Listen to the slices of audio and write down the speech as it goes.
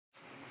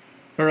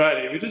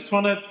Alrighty, we just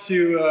wanted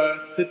to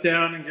sit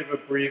down and give a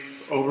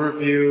brief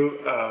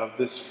overview of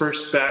this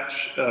first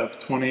batch of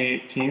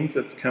 2018s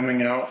that's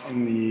coming out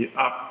in the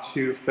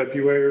Optu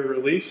February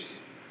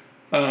release.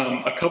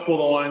 A couple of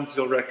the wines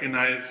you'll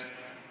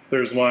recognize.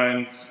 There's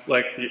wines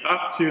like the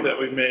Optu that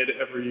we've made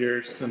every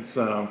year since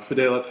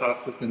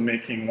Fidelitas has been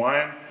making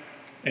wine,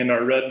 and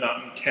our Red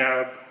Mountain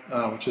Cab,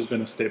 which has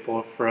been a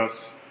staple for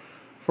us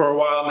for a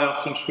while now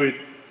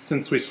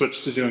since we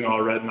switched to doing all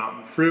Red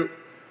Mountain fruit.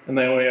 And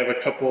then we have a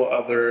couple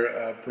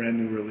other brand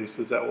new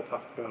releases that we'll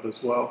talk about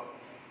as well.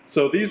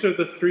 So these are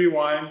the three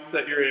wines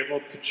that you're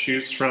able to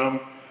choose from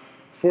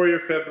for your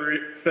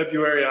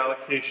February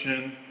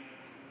allocation.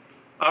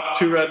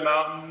 Optu Red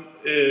Mountain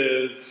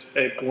is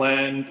a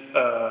blend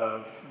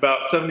of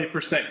about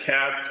 70%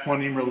 Cab,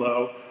 20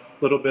 Merlot, a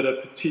little bit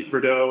of Petit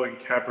Verdot and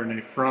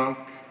Cabernet Franc.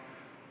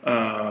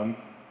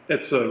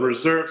 It's a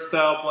reserve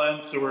style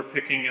blend, so we're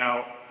picking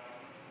out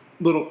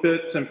little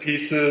bits and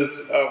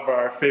pieces of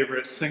our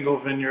favorite single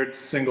vineyard,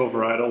 single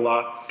varietal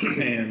lots,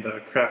 and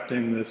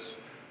crafting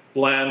this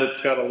blend.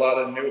 It's got a lot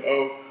of new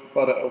oak, a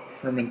lot of oak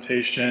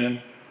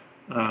fermentation.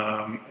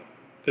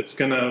 It's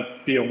gonna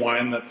be a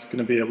wine that's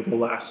gonna be able to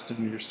last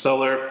in your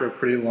cellar for a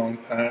pretty long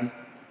time.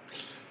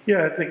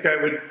 Yeah, I think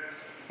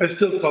I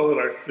still call it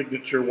our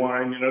signature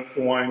wine. You know, it's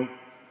the wine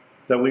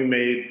that we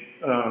made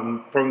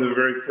from the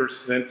very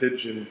first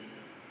vintage in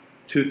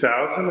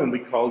 2000, and we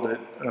called it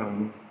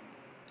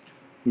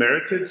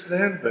Meritage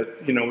then, but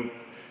you know, we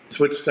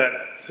switched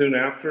that soon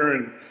after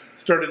and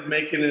started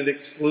making it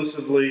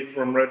exclusively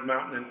from Red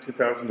Mountain in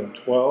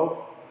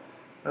 2012.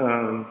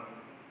 And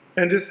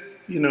just,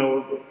 you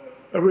know,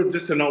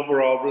 just an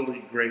overall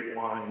really great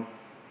wine.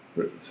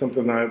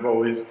 Something I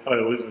always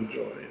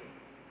enjoy.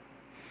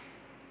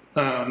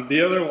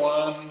 The other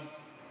one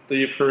that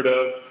you've heard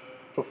of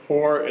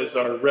before is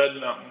our Red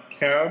Mountain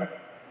Cab.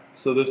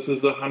 So this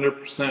is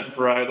 100%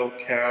 varietal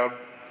Cab.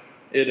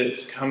 It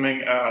is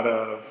coming out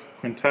of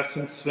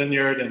Quintessence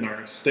Vineyard and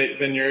our estate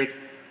vineyard.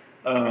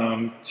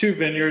 Two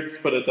vineyards,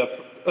 but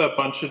a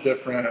bunch of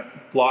different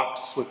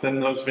blocks within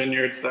those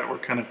vineyards that we're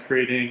kind of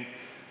creating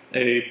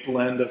a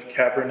blend of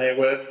Cabernet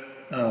with.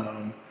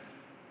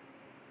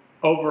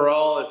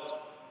 Overall,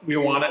 we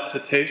want it to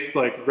taste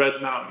like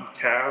Red Mountain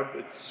Cab.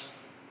 It's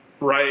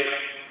bright,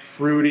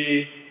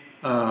 fruity,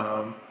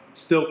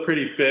 still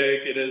pretty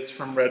big. It is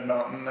from Red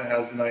Mountain. It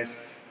has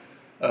nice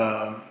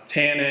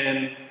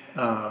tannin.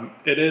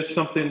 It is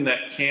something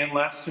that can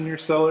last in your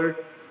cellar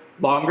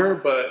longer,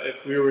 but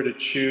if we were to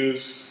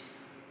choose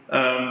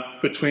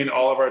between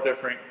all of our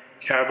different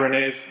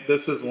Cabernets,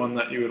 this is one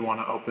that you would want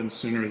to open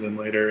sooner than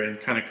later and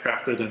kind of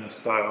craft it in a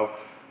style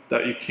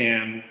that you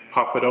can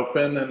pop it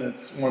open, and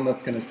it's one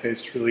that's going to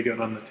taste really good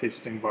on the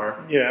tasting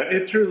bar. Yeah,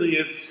 it truly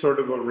is sort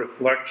of a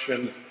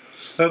reflection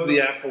of the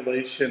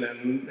appellation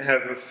and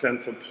has a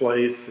sense of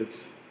place.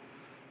 It's,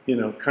 you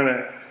know, kind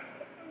of,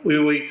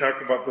 we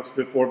talked about this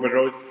before, but it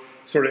always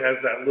sort of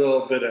has that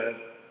little bit of,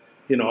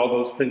 you know, all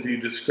those things you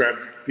described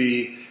it to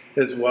be,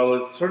 as well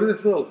as sort of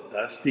this little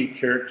dusty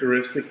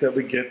characteristic that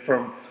we get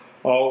from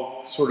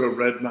all sort of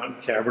Red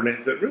Mountain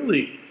Cabernets that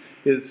really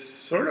is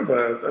sort of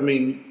a, I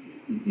mean,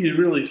 you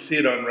really see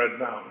it on Red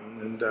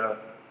Mountain,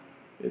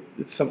 and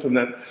it's something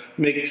that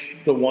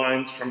makes the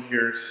wines from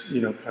here,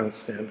 you know, kind of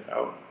stand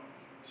out.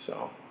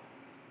 So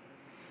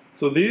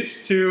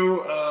these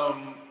two,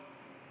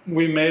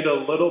 we made a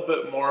little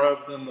bit more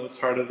of than those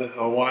Heart of the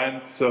Hill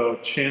wines, so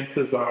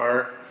chances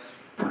are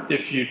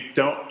if you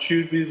don't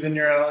choose these in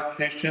your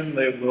allocation,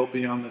 they will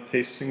be on the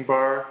tasting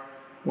bar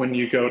when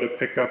you go to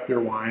pick up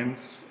your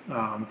wines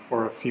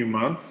for a few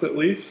months at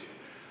least.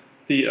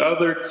 The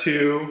other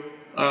two,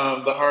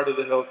 the Heart of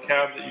the Hill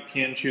Cab that you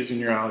can choose in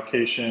your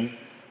allocation,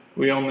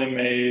 we only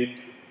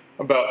made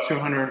about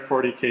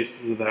 240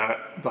 cases of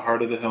that. The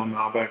Heart of the Hill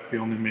Malbec we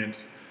only made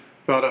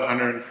about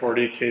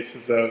 140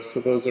 cases of,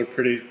 so those are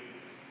pretty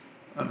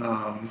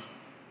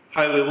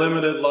highly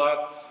limited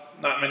lots.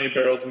 Not many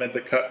barrels made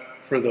the cut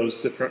for those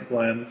different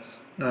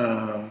blends.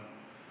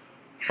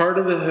 Heart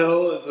of the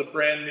Hill is a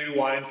brand new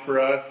wine for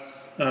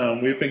us.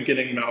 We've been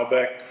getting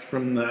Malbec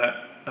from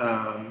that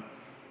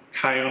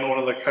Kiona, one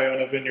of the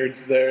Kiona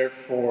vineyards there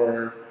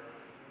for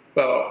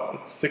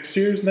about 6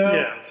 years now.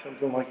 Yeah,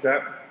 something like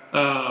that.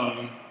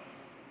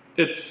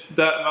 It's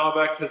that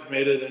Malbec has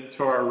made it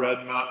into our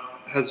Red Mountain,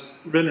 has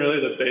been really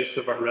the base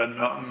of our Red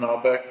Mountain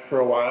Malbec for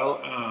a while.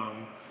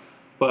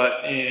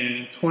 But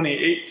in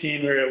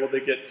 2018, we were able to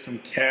get some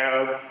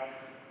Cab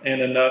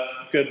and enough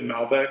good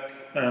Malbec,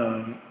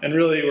 and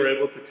really we're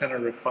able to kind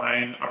of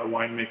refine our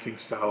winemaking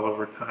style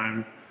over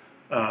time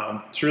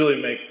to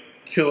really make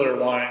killer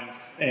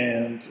wines.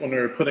 And when we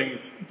were putting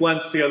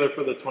blends together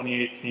for the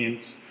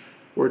 2018s,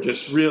 we're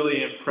just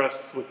really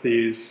impressed with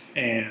these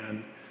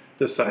and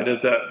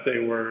decided that they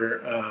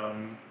were,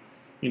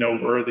 you know,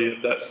 worthy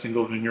of that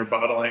single vineyard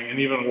bottling, and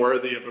even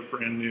worthy of a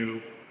brand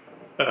new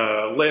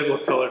label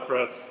color for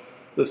us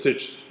this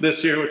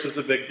year, which is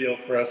a big deal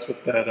for us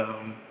with that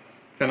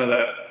kind of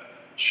that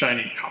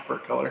shiny copper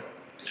color.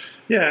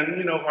 Yeah, and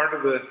you know, Heart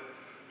of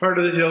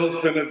the Hill's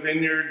been a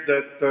vineyard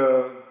that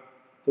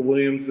the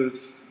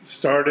Williamses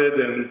started,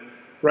 and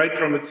right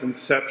from its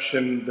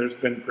inception, there's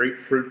been great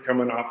fruit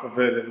coming off of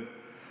it, and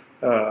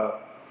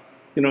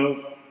you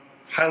know,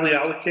 highly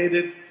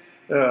allocated.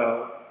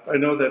 I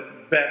know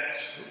that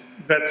Betts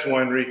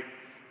Winery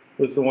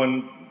was the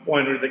one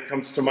winery that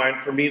comes to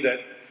mind for me that,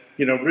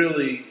 you know,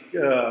 really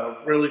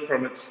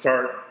from its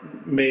start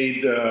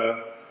made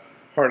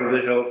Heart of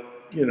the Hill,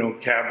 you know,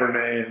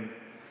 Cabernet, and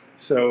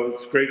so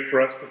it's great for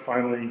us to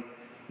finally,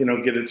 you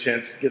know, get a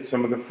chance to get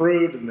some of the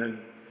fruit, and then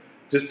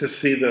just to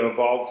see the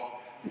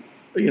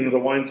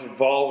wines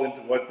evolve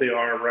into what they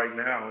are right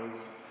now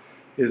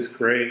is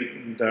great.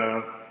 And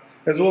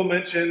as Will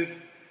mentioned,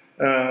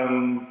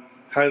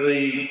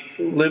 highly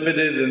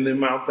limited in the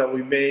amount that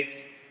we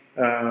make.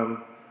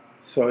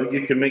 So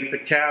you can make the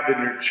cab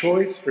in your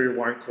choice for your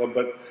wine club,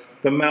 but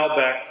the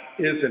Malbec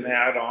is an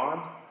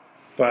add-on.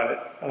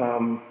 But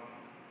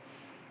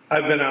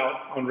I've been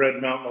out on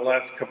Red Mountain the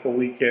last couple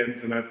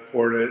weekends, and I've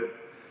poured it,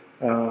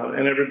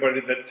 and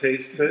everybody that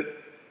tastes it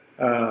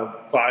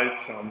buys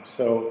some.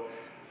 So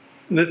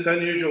in this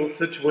unusual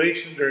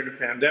situation during the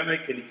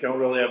pandemic, and you don't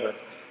really have a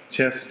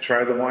chance to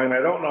try the wine, I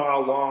don't know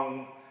how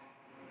long,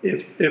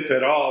 if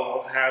at all,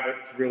 we'll have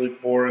it to really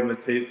pour in the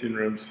tasting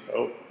room.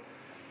 So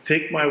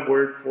take my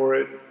word for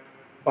it.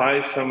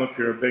 Buy some if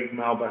you're a big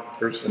Malbec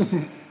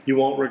person. You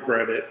won't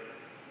regret it.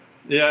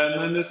 Yeah,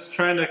 and then just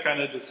trying to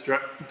kind of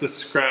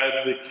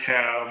describe the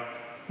cab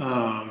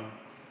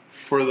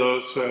for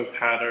those who have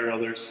had our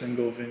other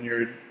single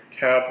vineyard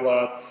cab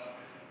lots.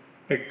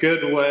 A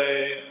good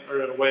way,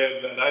 or a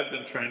way that I've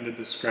been trying to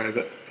describe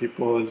it to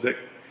people, is it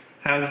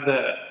has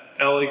that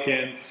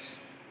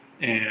elegance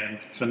and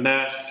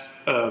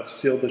finesse of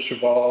Ciel de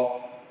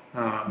Cheval.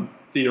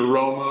 The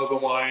aroma of the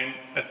wine,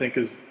 I think,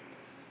 is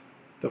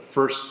the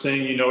first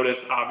thing you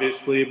notice,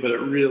 obviously, but it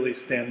really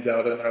stands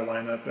out in our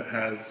lineup. It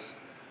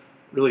has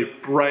really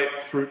bright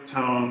fruit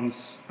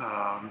tones,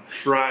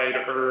 dried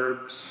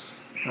herbs,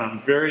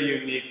 very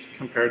unique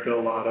compared to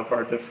a lot of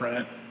our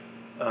different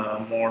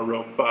more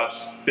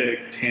robust,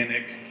 big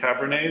tannic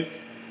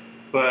Cabernets,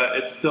 but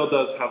it still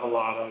does have a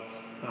lot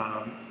of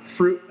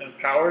fruit and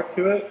power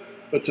to it,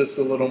 but just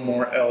a little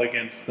more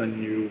elegance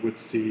than you would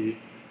see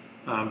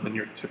than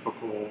your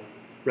typical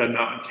Red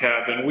Mountain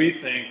Cab. And we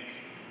think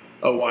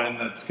a wine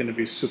that's going to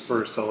be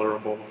super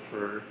cellarable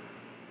for,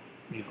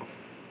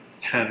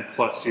 10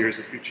 plus years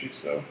if you choose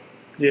so.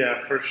 Yeah,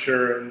 for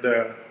sure.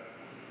 And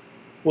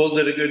Will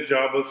did a good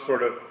job of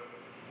sort of,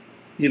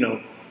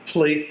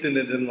 placing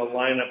it in the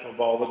lineup of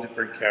all the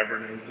different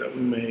Cabernets that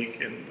we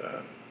make. And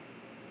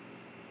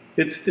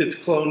it's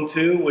Clone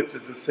 2, which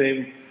is the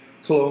same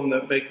clone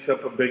that makes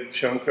up a big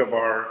chunk of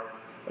our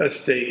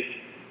estate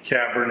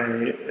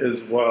Cabernet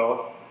as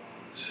well.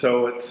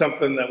 So it's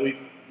something that we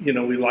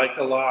like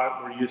a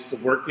lot. We're used to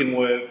working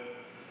with.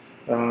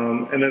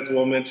 And as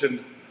Will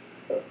mentioned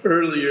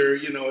earlier,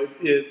 you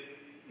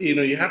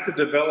have to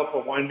develop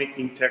a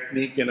winemaking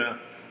technique and a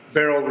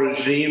barrel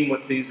regime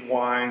with these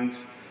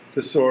wines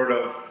to sort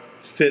of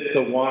fit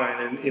the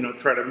wine and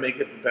try to make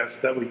it the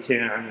best that we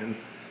can. And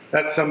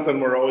that's something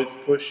we're always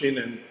pushing,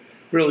 and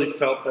really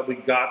felt that we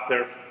got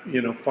there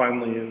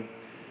finally in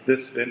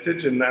this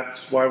vintage, and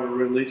that's why we're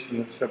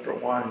releasing a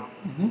separate wine.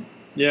 Mm-hmm.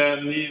 Yeah,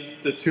 and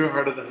the two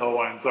Heart of the Hill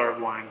wines are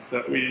wines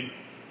that we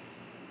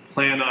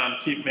plan on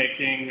keep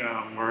making.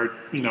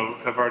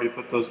 Have already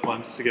put those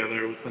blends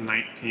together with the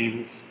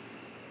 19s,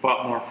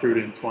 bought more fruit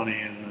in 20,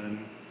 and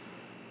then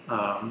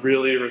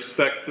really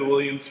respect the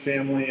Williams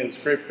family as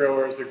grape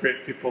growers. They're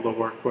great people to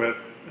work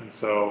with, and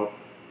so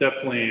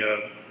definitely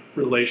a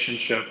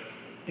relationship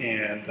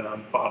and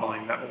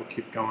bottling that will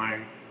keep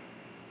going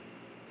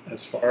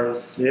as far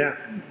as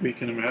we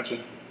can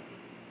imagine.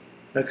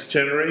 Next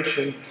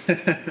generation.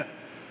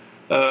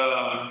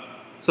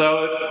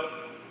 So if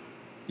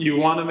you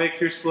want to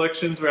make your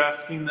selections, we're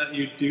asking that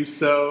you do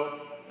so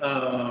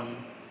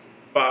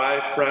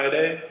by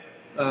Friday.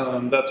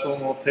 That's when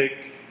we'll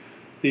take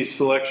these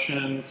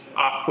selections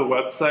off the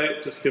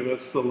website. Just give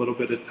us a little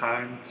bit of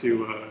time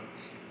to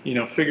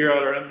figure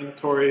out our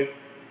inventory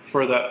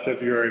for that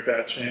February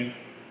batching.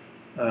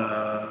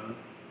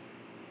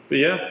 But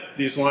yeah,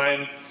 these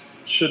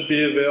wines should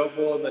be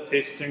available in the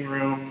tasting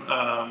room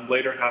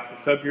later half of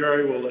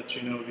February. We'll let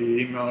you know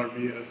via email or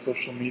via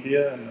social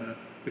media, and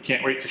we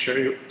can't wait to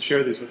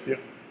share these with you.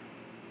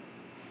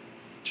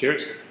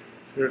 Cheers.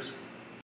 Cheers.